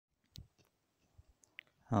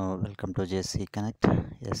Welcome to JC Connect.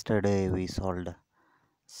 Yesterday we solved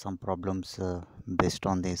some problems based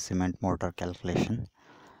on the cement mortar calculation,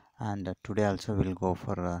 and today also we'll go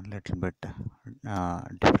for a little bit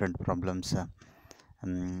different problems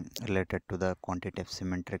related to the quantity of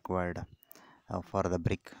cement required for the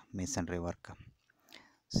brick masonry work.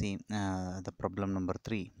 See the problem number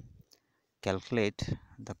 3. Calculate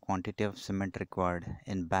the quantity of cement required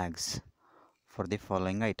in bags for the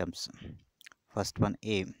following items. First one,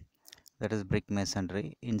 A, that is brick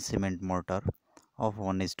masonry in cement mortar of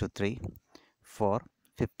 1:3 for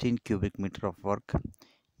 15 cubic meter of work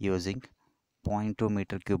using 0.2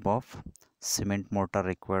 meter cube of cement mortar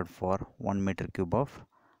required for 1 meter cube of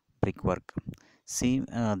brick work. See,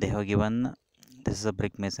 they have given this is a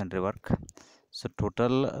brick masonry work. So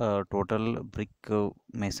total brick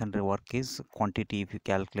masonry work is quantity if you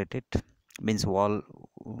calculate it, means wall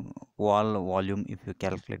volume if you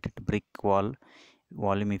calculate it, brick wall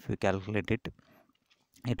volume if you calculate it,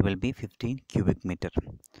 it will be 15 cubic meter,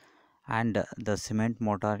 and the cement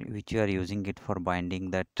mortar which you are using it for binding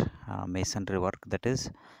that masonry work, that is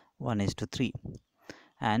 1:3,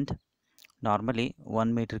 and normally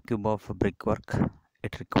 1 meter cube of brick work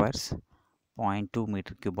it requires 0.2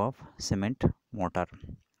 meter cube of cement mortar.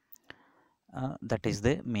 That is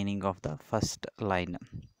the meaning of the first line.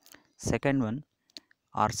 Second one,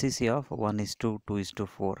 RCC of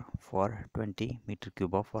 1:2:4 for 20 meter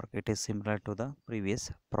cube of work. It is similar to the previous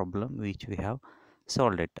problem which we have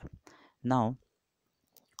solved it. Now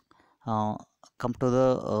come to the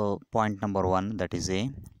point number 1, that is A.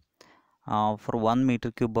 For 1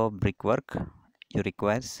 meter cube of brickwork you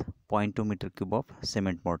requires 0.2 meter cube of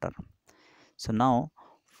cement mortar. So now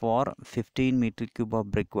for 15 meter cube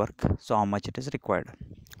of brickwork, so how much it is required?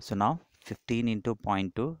 So now 15 into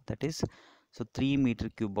 0.2, that is, so 3 meter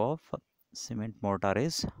cube of cement mortar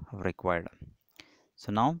is required.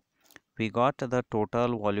 So now we got the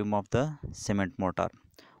total volume of the cement mortar.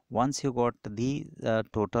 Once you got the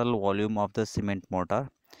total volume of the cement mortar,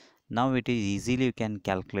 now it is easily you can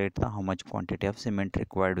calculate the how much quantity of cement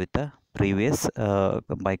required with the previous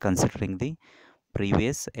by considering the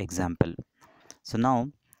previous example. So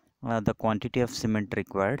now the quantity of cement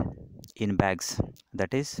required in bags,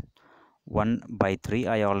 that is 1/3.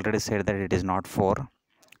 I already said that it is not 4,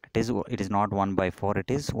 it is not 1/4, it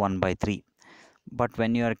is 1/3. But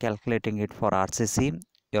when you are calculating it for RCC,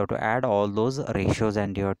 you have to add all those ratios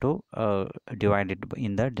and you have to divide it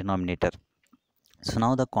in the denominator. So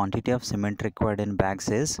now the quantity of cement required in bags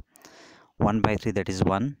is 1/3, that is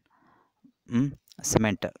 1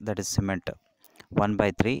 cement, that is cement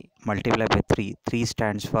 1/3 multiply by 3. 3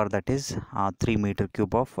 stands for, that is 3 meter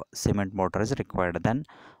cube of cement mortar is required. Then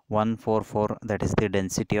 144, that is the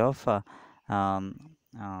density of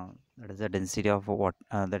that is the density of what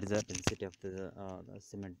that is the density of the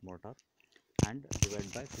cement mortar, and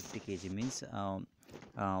divided by 50 kg, means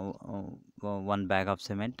one bag of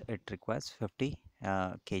cement it requires 50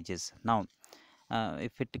 kgs. Now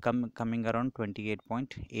if it coming around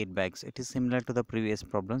 28.8 bags, it is similar to the previous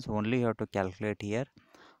problems, only you have to calculate here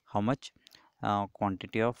how much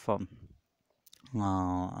quantity of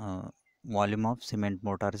volume of cement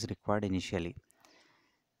mortar is required initially.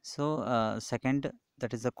 So second,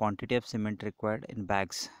 that is the quantity of cement required in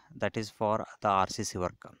bags, that is for the RCC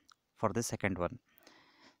work for the second one.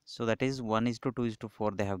 So that is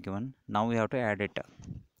 1:2:4 they have given. Now we have to add it,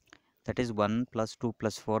 that is 1 plus 2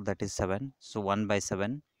 plus 4, that is 7. So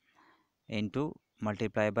 1/7 into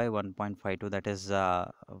multiply by 1.52, that is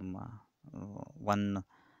 1.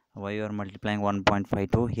 Why you are multiplying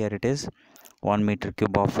 1.52? Here it is 1 meter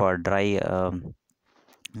cube of dry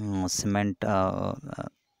cement,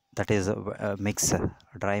 that is mix,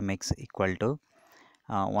 dry mix, equal to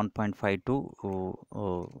 1.52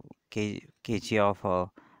 kg of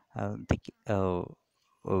the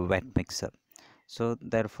wet mix. So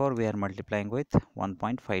therefore we are multiplying with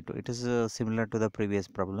 1.52. It is similar to the previous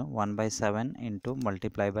problem. 1/7 into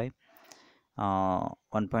multiply by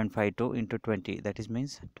 1.52 into 20, that is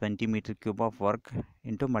means 20 meter cube of work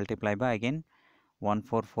into multiply by again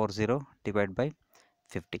 1440 divided by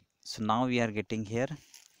 50. So now we are getting here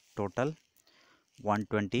total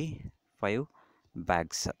 125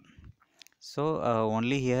 bags. So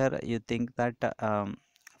only here you think that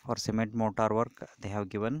for cement mortar work they have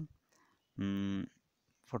given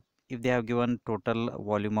for, if they have given total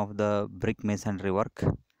volume of the brick masonry work,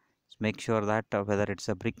 make sure that whether it's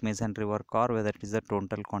a brick masonry work or whether it is the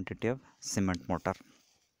total quantity of cement mortar.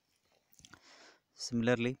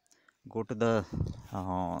 Similarly, go to the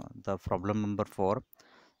problem number 4.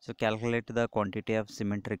 So calculate the quantity of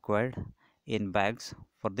cement required in bags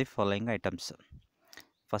for the following items.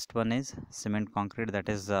 First one is cement concrete, that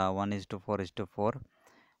is 1:4:4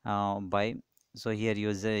 by. So here he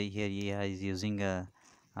is using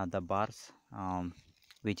the bars,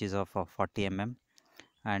 which is of 40 mm,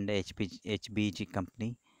 and HBG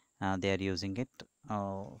company, they are using it.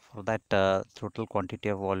 For that total quantity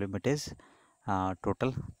of volume, it is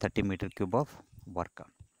total 30 meter cube of work.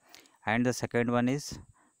 And the second one is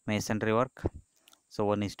masonry work, so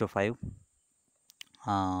 1:5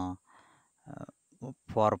 uh,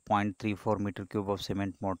 for 0.34 meter cube of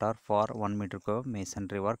cement mortar for 1 meter cube of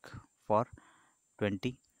masonry work for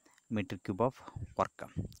 20 meter cube of work.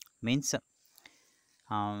 Means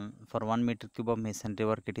for 1 meter cube of masonry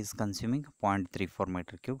work, it is consuming 0.34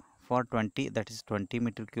 meter cube. For 20, that is 20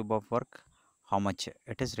 meter cube of work, how much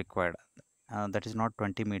it is required? That is not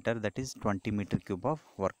 20 meter, that is 20 meter cube of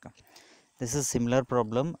work. This is similar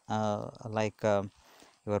problem like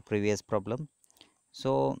your previous problem.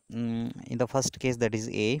 So in the first case, that is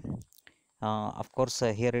A. Of course,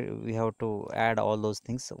 here we have to add all those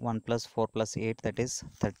things. 1 plus 4 plus 8, that is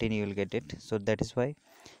 13, you will get it. So that is why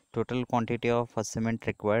total quantity of cement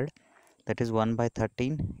required, that is 1 by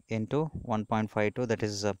 13 into 1.52, that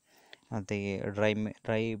is the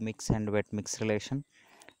dry mix and wet mix relation,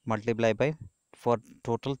 multiply by for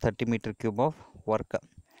total 30 meter cube of work,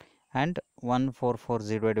 and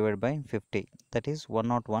 1440 divided by 50, that is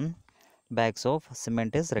 101 bags of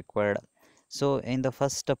cement is required. So in the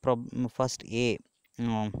first first A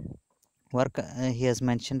um, work, he has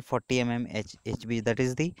mentioned 40 mm HB, that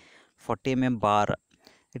is the 40 mm bar.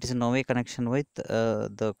 It is no way connection with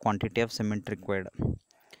the quantity of cement required,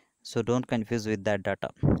 so don't confuse with that data.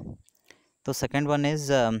 The second one is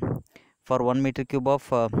for 1 meter cube of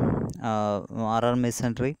RR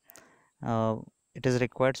masonry, uh, it is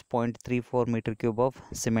required 0.34 meter cube of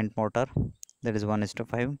cement mortar, that is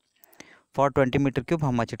 1:5. For 20 meter cube,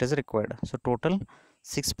 how much it is required? So total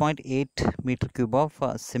 6.8 meter cube of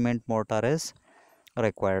cement mortar is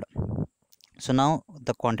required. So now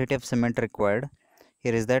the quantity of cement required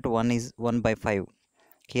here is that 1 by 5.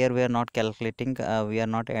 Here we are not calculating, we are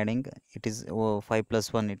not adding, it is 5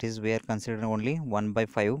 plus 1, it is we are considering only 1 by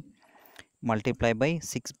 5 multiply by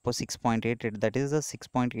 6 for 6.8, that is the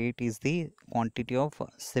 6.8 is the quantity of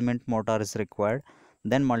cement mortar is required,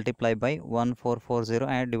 then multiply by 1440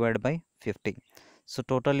 and divide by 50. So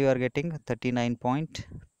total you are getting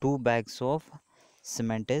 39.2 bags of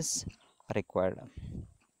cement is required.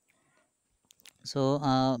 So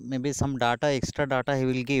maybe some data, extra data he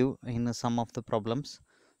will give in some of the problems,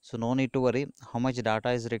 so no need to worry. How much data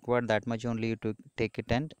is required, that much only you to take it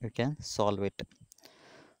and you can solve it.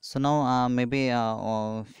 So now maybe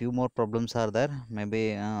few more problems are there,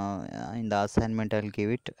 maybe in the assignment I'll give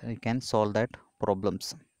it, you can solve that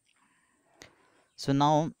problems. So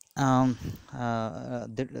now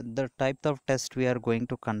the type of test we are going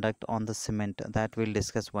to conduct on the cement, that we'll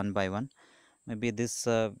discuss one by one. Maybe this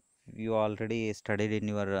you already studied in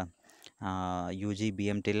your UG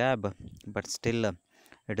BMT lab, but still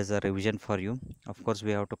it is a revision for you. Of course,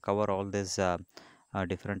 we have to cover all these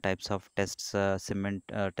different types of tests, cement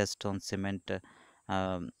test on cement,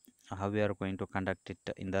 how we are going to conduct it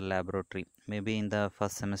in the laboratory. Maybe in the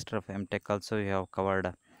first semester of Mtech also we have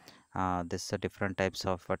covered this different types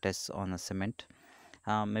of tests on a cement.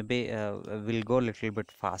 Maybe we'll go a little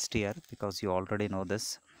bit fast here because you already know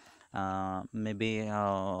this. Maybe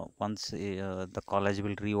once the college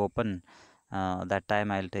will reopen, that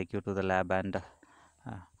time I'll take you to the lab and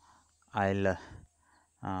I'll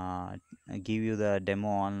uh, give you the demo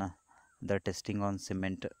on the testing on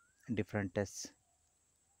cement, different tests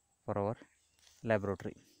for our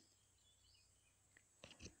laboratory.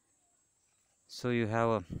 So you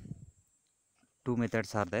have two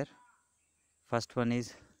methods are there. First one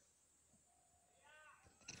is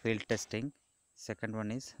field testing, second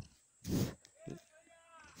one is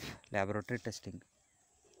laboratory testing.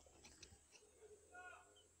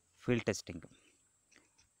 Field testing,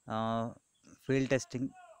 uh, field testing,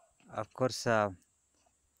 of course,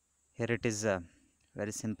 here it is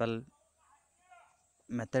very simple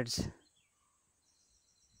methods.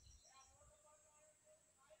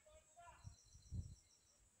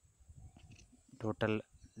 Total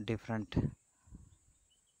different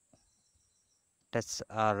tests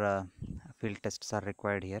are field tests are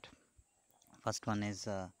required here. First one is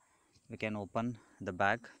we can open the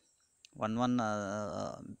bag, one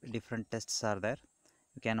different tests are there,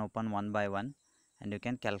 you can open one by one and you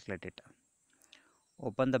can calculate it.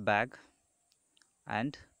 Open the bag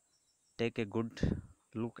and take a good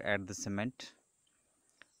look at the cement,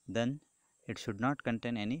 then it should not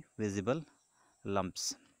contain any visible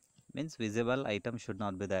lumps, means visible item should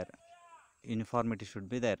not be there, uniformity should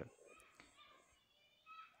be there.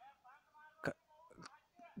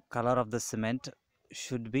 color of the cement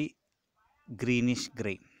should be greenish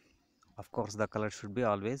gray. Of course the color should be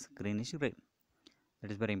always greenish gray,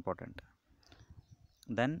 that is very important.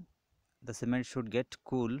 Then the cement should get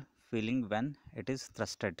cool feeling when it is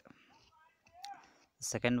thrusted.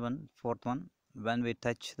 Second one, fourth one, when we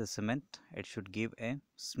touch the cement it should give a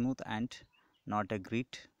smooth and not a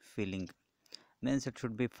grit feeling. Means it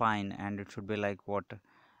should be fine and it should be like what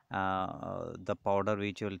the powder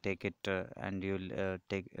which you will take it and you will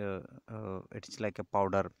take it's like a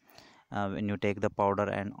powder. When you take the powder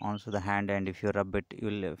and onto the hand and if you rub it you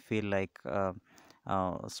will feel like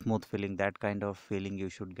smooth feeling, that kind of feeling you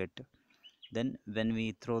should get. Then when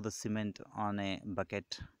we throw the cement on a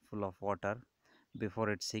bucket full of water, before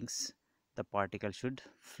it sinks the particle should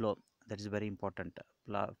flow, that is very important.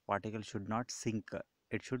 Particle should not sink,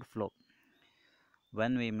 it should flow.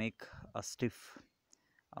 When we make a stiff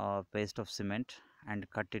paste of cement and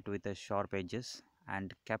cut it with a sharp edges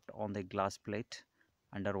and kept on the glass plate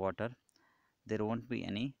underwater, there won't be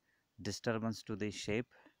any disturbance to the shape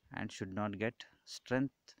and should get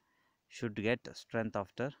strength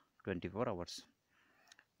after 24 hours.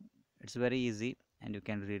 It's very easy and you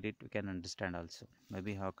can read it, you can understand also.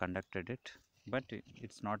 Maybe you have conducted it, but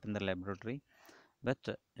it's not in the laboratory, but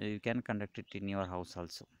you can conduct it in your house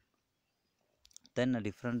also. Then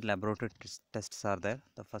different laboratory tests are there.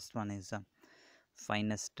 The first one is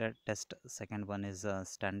finest test, second one is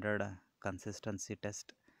standard consistency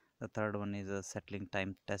test, the third one is a settling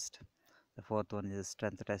time test, the fourth one is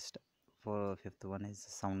strength test, fifth one is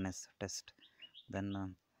soundness test,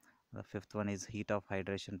 then the fifth one is heat of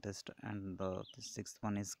hydration test, and the sixth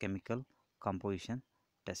one is chemical composition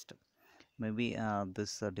test. Maybe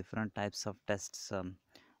this different types of tests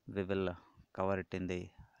we will cover it in the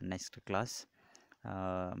next class.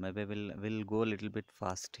 Maybe we'll go a little bit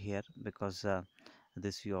fast here because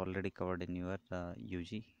this you already covered in your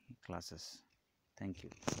UG classes. Thank you.